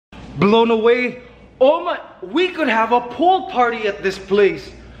blown away. Oh my, we could have a pool party at this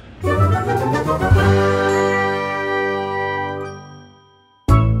place.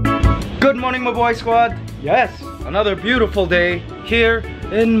 Good morning, my boy squad. Yes, another beautiful day here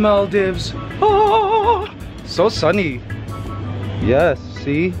in Maldives. Oh, so sunny. Yes,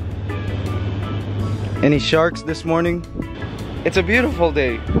 see? Any sharks this morning? It's a beautiful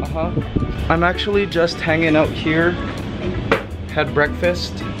day. I'm actually just hanging out here. Had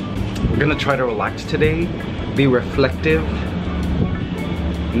breakfast. We're gonna try to relax today. Be reflective.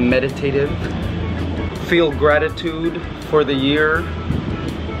 Meditative. Feel gratitude for the year.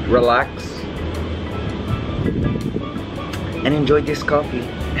 Relax. And enjoy this coffee.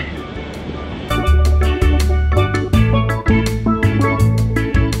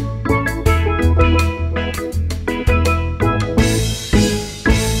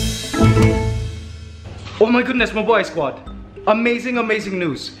 Oh my goodness, my boy squad. Amazing, amazing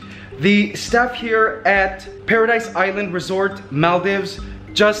news. The staff here at Paradise Island Resort, Maldives,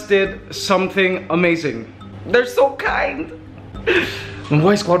 just did something amazing. They're so kind. My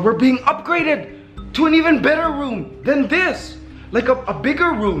boy squad, we're being upgraded to an even better room than this. Like a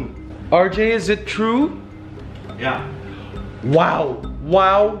bigger room. RJ, is it true? Yeah. Wow,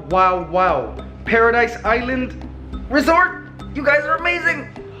 wow, wow, wow. Paradise Island Resort, you guys are amazing.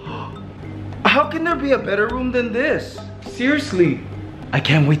 How can there be a better room than this? Seriously. I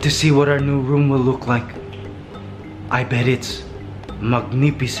can't wait to see what our new room will look like. I bet it's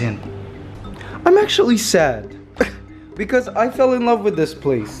magnificent. I'm actually sad because I fell in love with this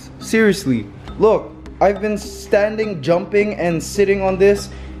place. Seriously. Look, I've been standing, jumping, and sitting on this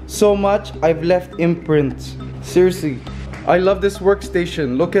so much I've left imprints. Seriously. I love this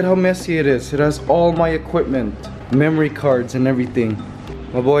workstation. Look at how messy it is. It has all my equipment, memory cards and everything.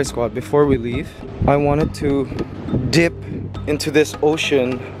 My boy squad, before we leave, I wanted to dip into this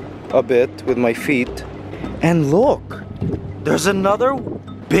ocean a bit with my feet. And look, there's another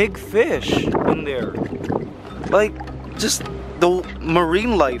big fish in there. Like, just the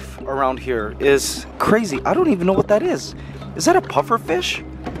marine life around here is crazy. I don't even know what that is. Is that a puffer fish?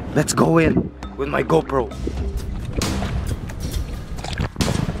 Let's go in with my GoPro.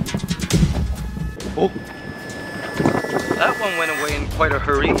 Oh. That one went away in quite a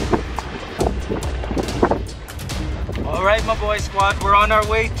hurry. Alright, my boy squad, we're on our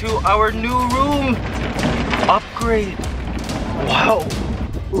way to our new room. Upgrade. Wow.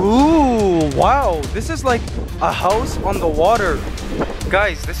 Ooh, wow. This is like a house on the water.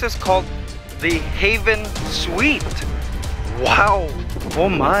 Guys, this is called the Haven Suite. Wow. Oh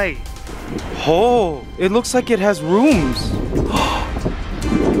my. Oh, it looks like it has rooms.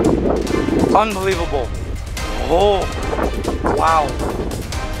 Unbelievable. Oh, wow.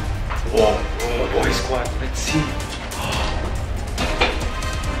 Oh, boy squad, let's see.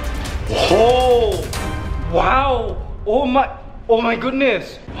 Oh, wow. Oh my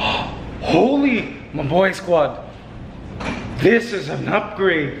goodness. Holy, my boy squad. This is an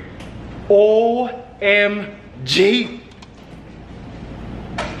upgrade. OMG.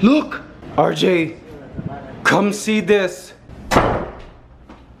 Look, RJ, come see this.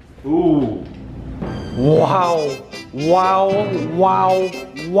 Ooh. Wow, wow, wow,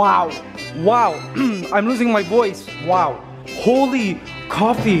 wow, wow. I'm losing my voice. Wow. Holy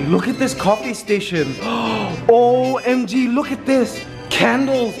coffee. Look at this coffee station. OMG, look at this.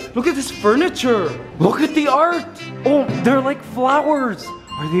 Candles. Look at this furniture. Look at the art. Oh, they're like flowers.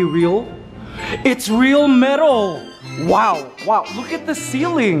 Are they real? It's real metal. Wow, wow. Look at the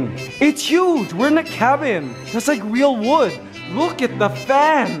ceiling. It's huge. We're in a cabin. That's like real wood. Look at the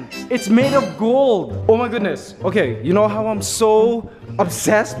fan. It's made of gold. Oh my goodness. Okay, you know how I'm so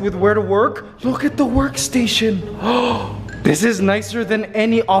obsessed with where to work? Look at the workstation. This is nicer than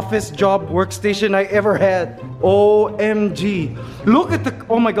any office job workstation I ever had. OMG. Look at the,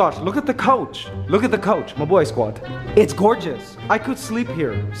 oh my gosh, look at the couch. Look at the couch, my boy squad. It's gorgeous. I could sleep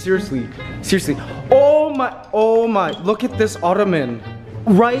here. Seriously, seriously. Oh my, look at this ottoman.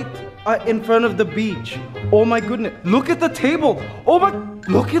 Right in front of the beach. Oh my goodness. Look at the table. Oh my,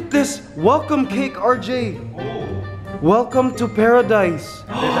 look at this welcome cake, RJ. Oh. Welcome to paradise.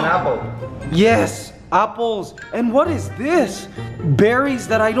 There's an apple. Yes, apples. And what is this? Berries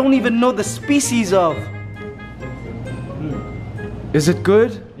that I don't even know the species of. Is it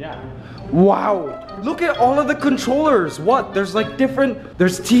good? Yeah. Wow. Look at all of the controllers. What? There's like different,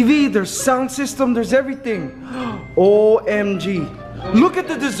 there's TV, there's sound system, there's everything. OMG. Look at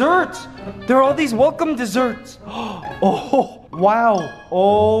the desserts. There are all these welcome desserts. Oh, wow.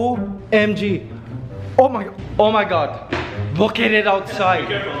 OMG. Oh my God. Look at it outside.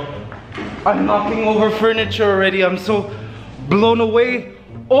 Be careful. I'm knocking over furniture already. I'm so blown away.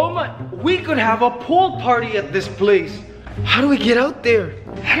 Oh my, we could have a pool party at this place. How do we get out there?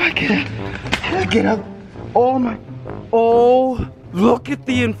 How do I get out? How do I get out? Oh my, oh, look at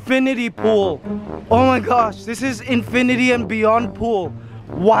the infinity pool. Oh my gosh, this is infinity and beyond pool.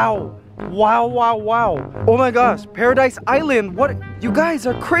 Wow. Wow, wow, wow. Oh my gosh, Paradise Island. What? You guys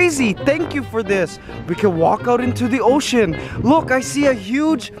are crazy. Thank you for this. We can walk out into the ocean. Look, I see a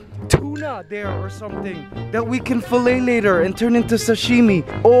huge tuna there or something that we can fillet later and turn into sashimi.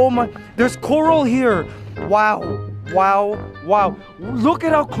 Oh my, there's coral here. Wow, wow, wow. Look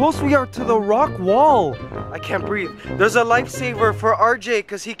at how close we are to the rock wall. I can't breathe. There's a lifesaver for RJ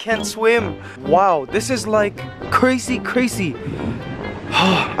because he can't swim. Wow, this is like crazy, crazy.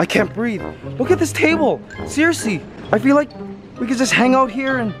 I can't breathe. Look at this table. Seriously, I feel like we could just hang out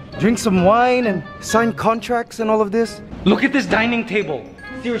here and drink some wine and sign contracts and all of this. Look at this dining table.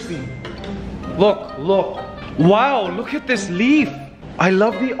 Seriously. Look, look. Wow, look at this leaf. I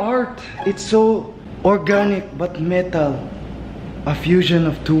love the art. It's so organic but metal. A fusion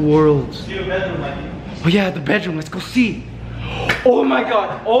of two worlds. See the bedroom, Mikey. Oh yeah, the bedroom. Let's go see. Oh my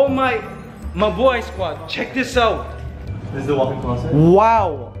god. Oh my boy squad. Check this out. This is the walk-in closet.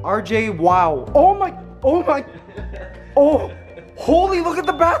 Wow, RJ, wow. Oh my, oh, holy, look at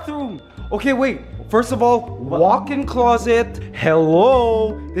the bathroom. Okay, wait, first of all, walk-in closet.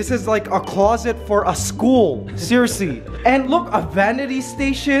 Hello, this is like a closet for a school, seriously. And look, a vanity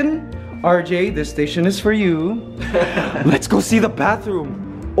station. RJ, this station is for you. Let's go see the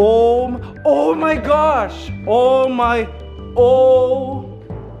bathroom. Oh my gosh. Oh my, oh,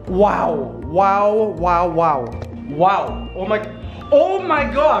 wow, wow, wow, wow. Wow, oh my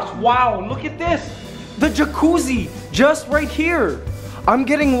gosh, wow, look at this. The jacuzzi, just right here. I'm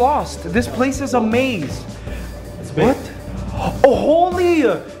getting lost. This place is a maze. What? Oh, holy,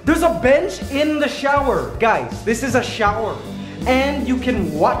 there's a bench in the shower. Guys, this is a shower. And you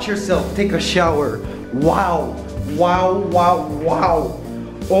can watch yourself take a shower. Wow, wow, wow, wow.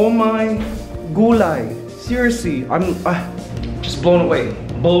 Oh my gulay. Seriously, I'm just blown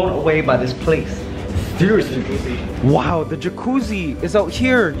away by this place. Seriously. Wow, the jacuzzi is out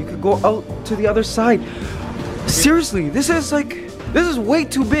here. You could go out to the other side. Seriously, this is way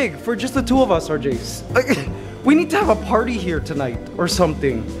too big for just the two of us, RJ. Like, we need to have a party here tonight or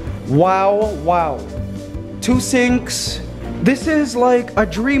something. Wow, wow. 2 sinks. This is like a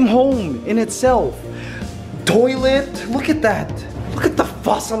dream home in itself. Toilet, look at that. Look at the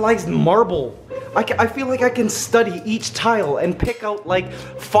fossilized marble. I feel like I can study each tile and pick out like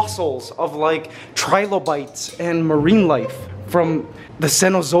fossils of like trilobites and marine life from the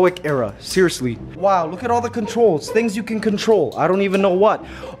Cenozoic era. Seriously. Wow, look at all the controls. Things you can control. I don't even know what.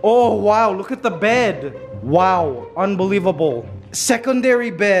 Oh, wow, look at the bed. Wow, unbelievable.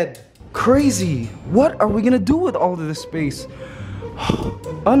 Secondary bed. Crazy. What are we gonna do with all of this space?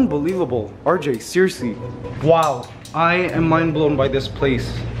 Unbelievable. RJ, seriously. Wow, I am mind blown by this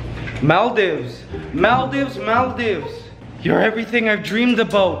place. Maldives, Maldives, Maldives. You're everything I've dreamed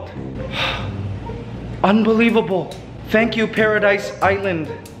about. Unbelievable. Thank you, Paradise Island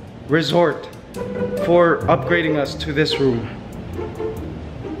Resort, for upgrading us to this room.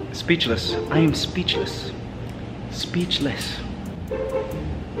 Speechless. I am speechless. Speechless.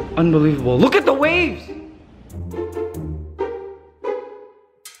 Unbelievable. Look at the waves.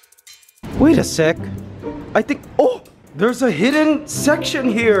 Wait a sec. I think, oh, there's a hidden section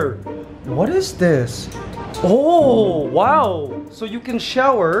here. What is this? Oh, wow. So you can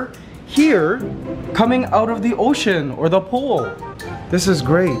shower here coming out of the ocean or the pool. This is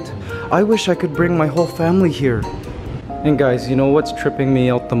great. I wish I could bring my whole family here. And guys, you know what's tripping me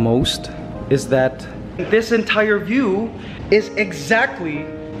out the most? Is that this entire view is exactly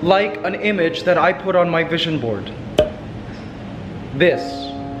like an image that I put on my vision board. This,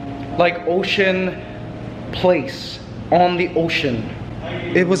 like ocean place on the ocean.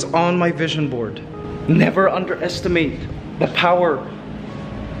 It was on my vision board. Never underestimate the power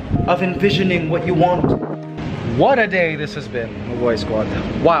of envisioning what you want. What a day this has been, my boy squad.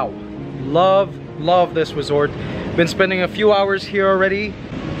 Wow, love this resort. Been spending a few hours here already,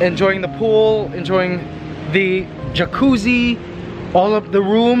 enjoying the pool, enjoying the jacuzzi, all of the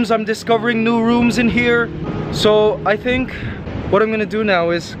rooms. I'm discovering new rooms in here. So I think what I'm gonna do now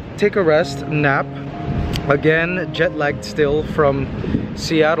is take a rest, nap. Again, jet lagged still from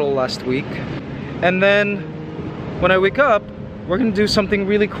Seattle last week. And then when I wake up, we're gonna do something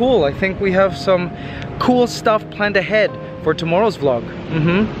really cool. I think we have some cool stuff planned ahead for tomorrow's vlog.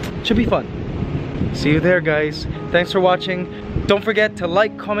 Should be fun. See you there, guys. Thanks for watching. Don't forget to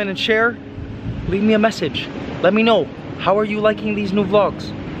like, comment, and share. Leave me a message. Let me know, how are you liking these new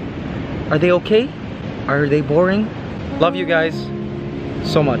vlogs? Are they okay? Are they boring? Love you guys.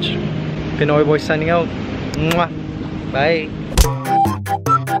 so much. Pinoy Boy signing out. Mwah. Bye.